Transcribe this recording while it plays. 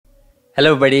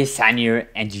Hello everybody, San here,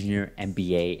 engineer,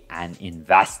 MBA, and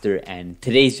investor. And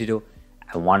today's video,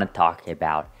 I want to talk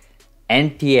about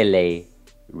Intellia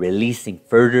releasing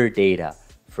further data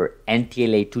for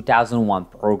Intellia 2001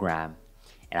 program.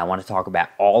 And I want to talk about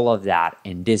all of that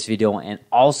in this video and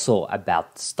also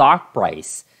about the stock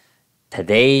price,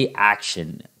 today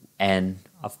action, and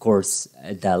of course,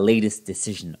 the latest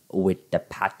decision with the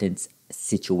patents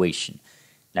situation.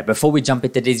 Now, before we jump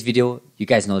into today's video, you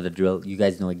guys know the drill. You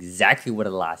guys know exactly what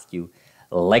I'll ask you.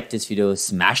 Like this video,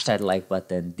 smash that like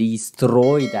button,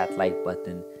 destroy that like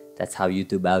button. That's how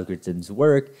YouTube algorithms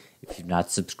work. If you've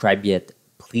not subscribed yet,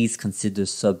 please consider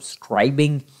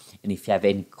subscribing. And if you have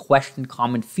any question,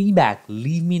 comment, feedback,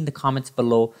 leave me in the comments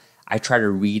below. I try to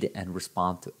read and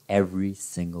respond to every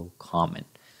single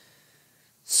comment.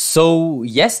 So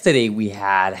yesterday we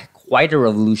had quite a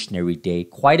revolutionary day,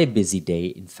 quite a busy day.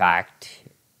 In fact,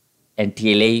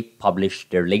 Intellia published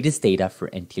their latest data for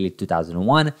Intellia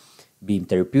 2001. Beam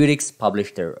Therapeutics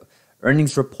published their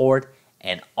earnings report.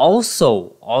 And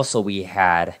also we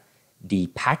had the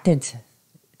patent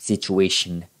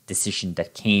situation decision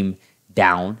that came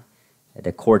down.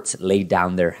 The courts laid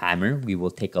down their hammer. We will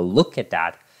take a look at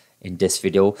that in this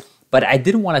video. But I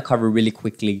did want to cover really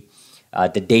quickly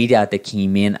the data that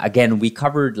came in. Again, we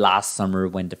covered last summer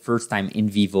when the first time in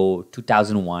vivo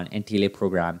 2001 Intellia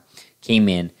program came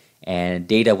in. And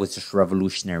data was just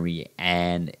revolutionary.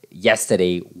 And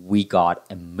yesterday, we got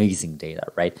amazing data,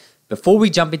 right? Before we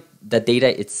jump into the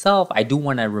data itself, I do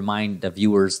want to remind the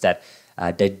viewers that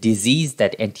the disease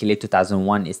that Intellia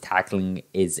 2001 is tackling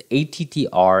is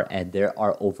ATTR, and there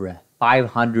are over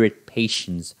 500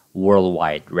 patients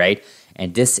worldwide, right?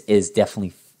 And this is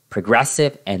definitely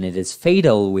progressive, and it is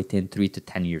fatal within 3 to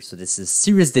 10 years. So this is a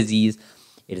serious disease.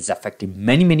 It is affecting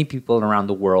many people around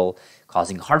the world,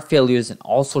 causing heart failures and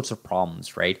all sorts of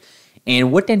problems, right?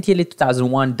 And what Intellia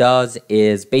 2001 does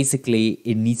is basically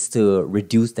it needs to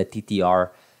reduce the TTR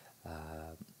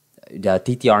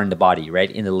in the body, right,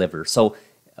 in the liver. So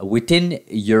within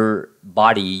your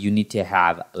body, you need to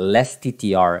have less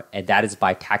TTR, and that is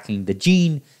by tackling the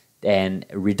gene. And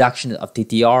reduction of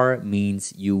TTR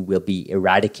means you will be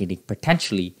eradicating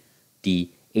potentially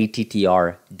the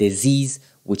ATTR disease,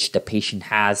 which the patient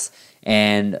has.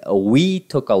 And we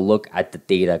took a look at the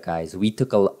data, guys. We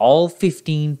took all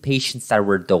 15 patients that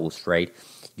were dosed, right?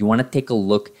 You want to take a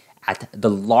look at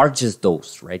the largest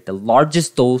dose, right? The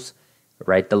largest dose,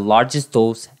 right? The largest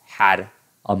dose had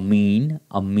a mean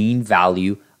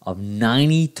value of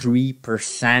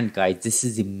 93%, guys. This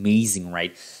is amazing,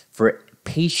 right? For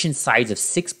patient size of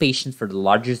 6 patients for the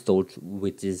largest dose,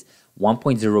 which is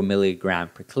 1.0 milligram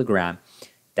per kilogram,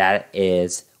 that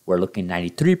is, we're looking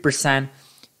 93%.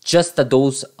 Just the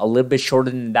dose a little bit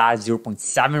shorter than that,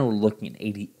 0.7, we're looking at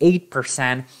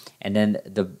 88%. And then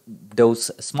the dose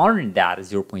smaller than that,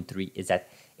 0.3, is at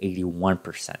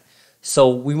 81%. So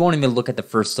we won't even look at the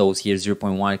first dose here,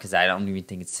 0.1, because I don't even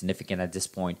think it's significant at this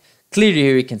point. Clearly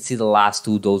here you can see the last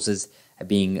 2 doses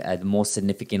being the most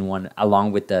significant one,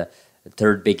 along with the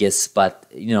third biggest. But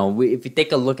you know, if you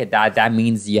take a look at that, that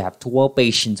means you have 12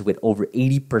 patients with over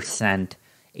 80%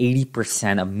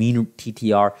 of mean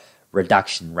TTR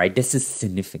reduction, right? This is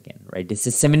significant, right? This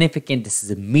is significant. This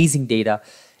is amazing data.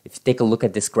 If you take a look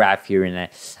at this graph here, and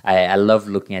I love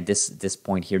looking at this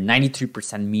point here,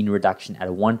 93% mean reduction at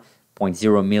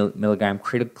 1.0 milligram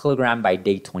per kilogram by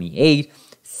day 28.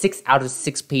 6 out of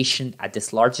 6 patients at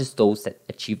this largest dose that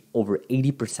achieved over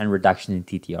 80% reduction in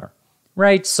TTR,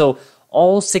 right? So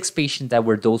all 6 patients that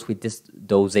were dosed with this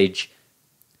dosage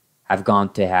have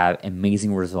gone to have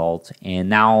amazing results, and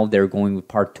now they're going with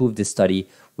part 2 of this study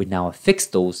with now a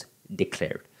fixed dose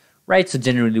declared, right? So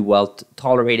generally well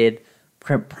tolerated,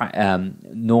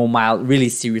 no mild, really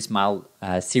serious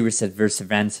serious adverse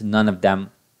events, none of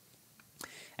them.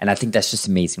 And I think that's just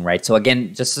amazing, right? So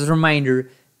again, just as a reminder,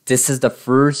 this is the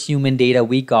first human data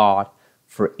we got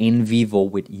for in vivo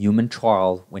with human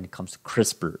trial when it comes to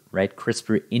CRISPR, right?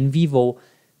 CRISPR in vivo.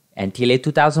 Intellia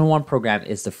 2001 program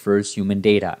is the first human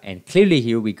data, and clearly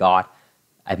here we got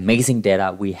amazing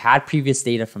data. We had previous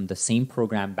data from the same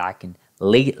program back in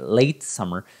late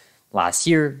summer last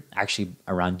year, actually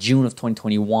around June of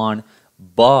 2021.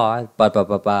 But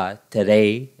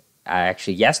today,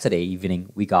 actually yesterday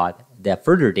evening, we got the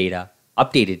further data,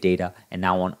 updated data, and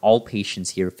now on all patients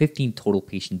here, 15 total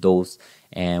patient dose.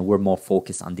 And we're more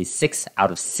focused on the 6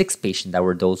 out of 6 patients that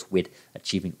were dosed with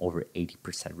achieving over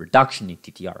 80% reduction in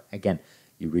TTR. Again,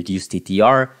 you reduce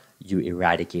TTR, you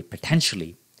eradicate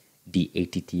potentially the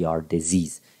ATTR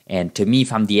disease. And to me,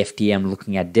 if I'm the FDA, I'm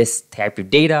looking at this type of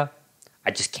data,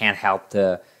 I just can't help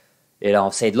to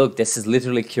said, look, this is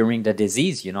literally curing the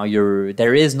disease.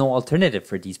 There is no alternative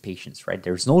for these patients, right?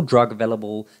 There's no drug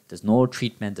available. There's no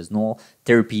treatment. There's no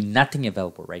therapy, nothing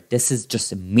available, right? This is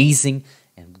just amazing.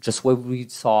 And just what we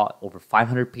saw, over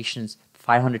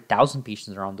 500,000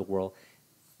 patients around the world,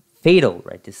 fatal,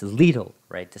 right? This is lethal,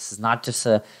 right? This is not just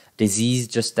a disease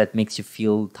just that makes you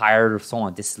feel tired or so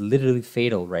on. This is literally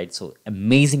fatal, right? So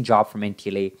amazing job from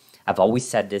NTLA. I've always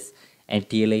said this,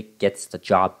 NTLA gets the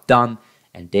job done,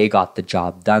 and they got the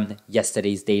job done.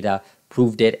 Yesterday's data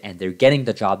proved it, and they're getting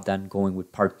the job done, going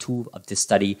with part 2 of this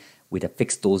study with a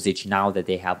fixed dosage now that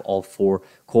they have all 4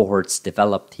 cohorts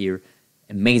developed here.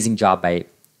 Amazing job by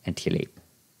NTLA.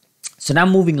 So now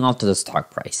moving on to the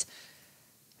stock price.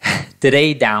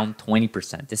 Today down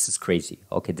 20%. This is crazy.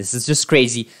 Okay, this is just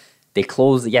crazy. They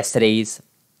closed yesterday's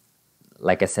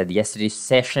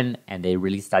session, and they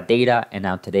released that data, and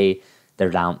now today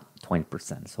they're down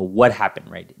 20%. So what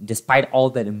happened, right? Despite all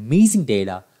that amazing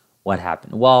data, what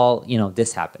happened? Well,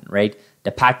 this happened, right?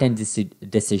 The patent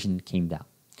decision came down.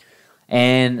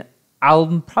 And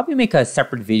I'll probably make a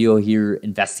separate video here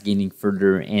investigating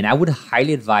further, and I would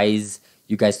highly advise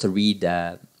you guys to read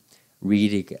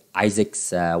Isaac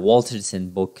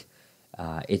Walterson's book.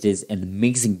 It is an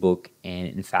amazing book, and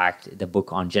in fact, the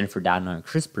book on Jennifer Doudna and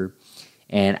CRISPR.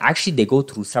 And actually, they go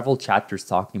through several chapters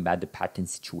talking about the patent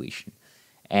situation.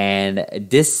 And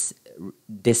this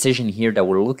decision here that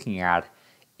we're looking at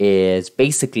is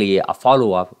basically a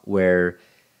follow-up where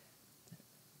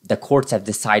the courts have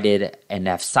decided and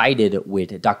have sided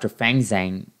with Dr. Fang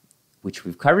Zhang, which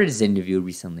we've covered his interview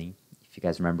recently, if you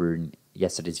guys remember in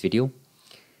yesterday's video.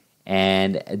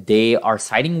 And they are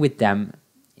siding with them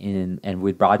and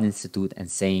with Broad Institute and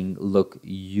saying, look,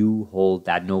 you hold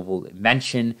that novel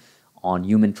invention on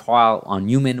human trial, on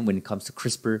human when it comes to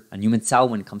CRISPR, on human cell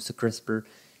when it comes to CRISPR.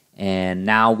 And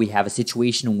now we have a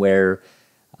situation where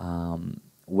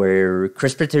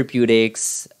CRISPR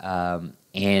Therapeutics and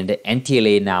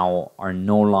NTLA now are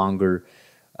no longer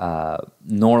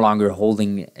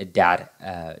holding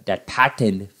that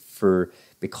patent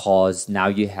because now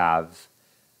you have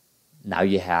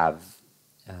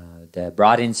the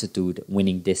Broad Institute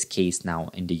winning this case now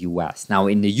in the US. Now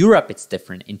in the Europe it's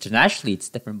different, internationally it's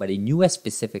different, but in US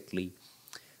specifically,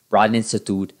 Broad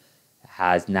Institute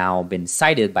has now been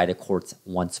cited by the courts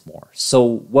once more. So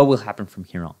what will happen from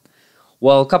here on?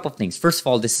 Well, a couple of things. First of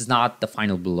all, this is not the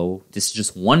final blow. This is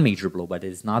just one major blow, but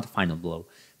it is not the final blow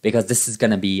because this is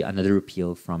going to be another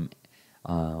appeal from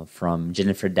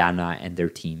Jennifer Doudna and their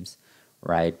teams,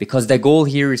 right? Because the goal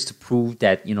here is to prove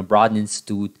that Broad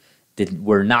Institute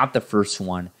were not the first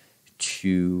one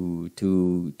to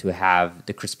have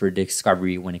the CRISPR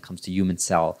discovery when it comes to human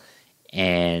cell.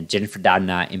 And Jennifer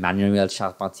Doudna, Emmanuel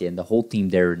Charpentier, and the whole team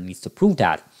there needs to prove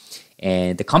that.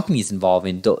 And the companies involved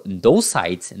in those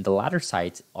sites, in the latter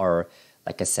sites, are,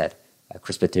 like I said,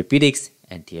 CRISPR Therapeutics,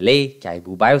 NTLA,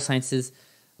 Caribou Biosciences.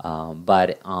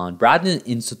 But on Broad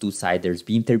Institute side, there's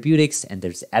Beam Therapeutics and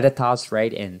there's Editas,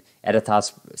 right? And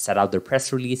Editas set out their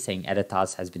press release saying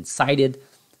Editas has been cited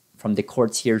from the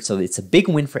courts here. So it's a big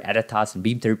win for Editas and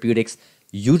Beam Therapeutics,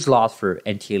 huge loss for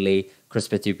NTLA,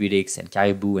 CRISPR Therapeutics, and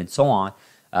Caribou, and so on.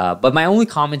 But my only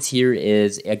comments here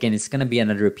is, again, it's going to be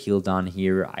another appeal done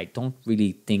here. I don't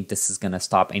really think this is going to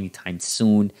stop anytime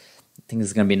soon. I think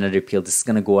it's going to be another appeal. This is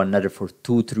going to go another for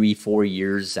 2, 3, 4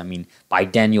 years. I mean, by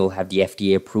then you'll have the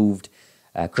FDA approved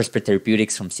CRISPR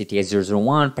Therapeutics from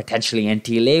CTA001, potentially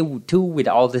NTLA too, with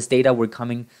all this data we're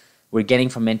getting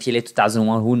from NTLA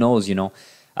 2001. Who knows,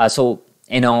 So,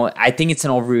 I think it's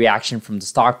an overreaction from the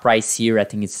stock price here. I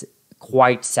think it's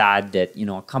quite sad that,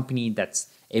 a company that's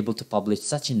able to publish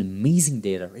such an amazing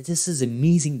data, right? This is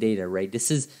amazing data, right?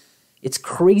 It's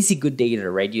crazy good data,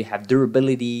 right? You have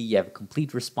durability, you have a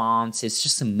complete response. It's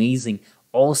just amazing.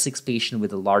 All 6 patients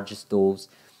with the largest dose,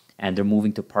 and they're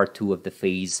moving to part 2 of the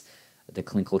phase, the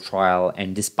clinical trial.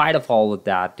 And despite of all of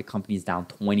that, the company is down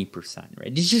 20%,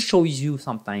 right? This just shows you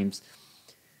sometimes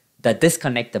the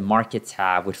disconnect the markets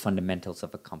have with fundamentals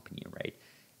of a company, right?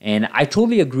 And I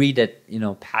totally agree that,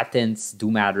 patents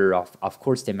do matter. Of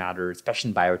course they matter, especially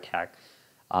in biotech.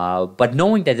 But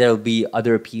knowing that there will be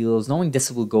other appeals, knowing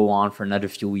this will go on for another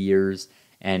few years,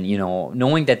 and,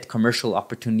 knowing that commercial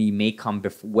opportunity may come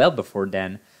well before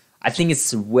then, I think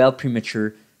it's well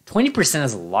premature. 20%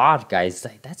 is a lot, guys.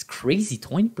 That's crazy.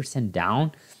 20%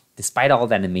 down despite all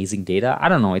that amazing data. I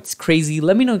don't know. It's crazy.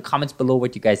 Let me know in the comments below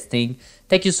what you guys think.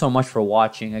 Thank you so much for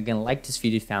watching. Again, like this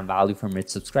video if you found value from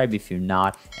it. Subscribe if you're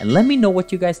not. And let me know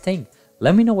what you guys think.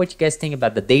 Let me know what you guys think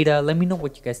about the data. Let me know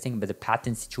what you guys think about the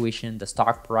patent situation, the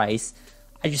stock price.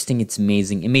 I just think it's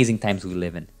amazing. Amazing times we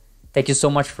live in. Thank you so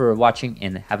much for watching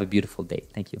and have a beautiful day.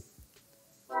 Thank you.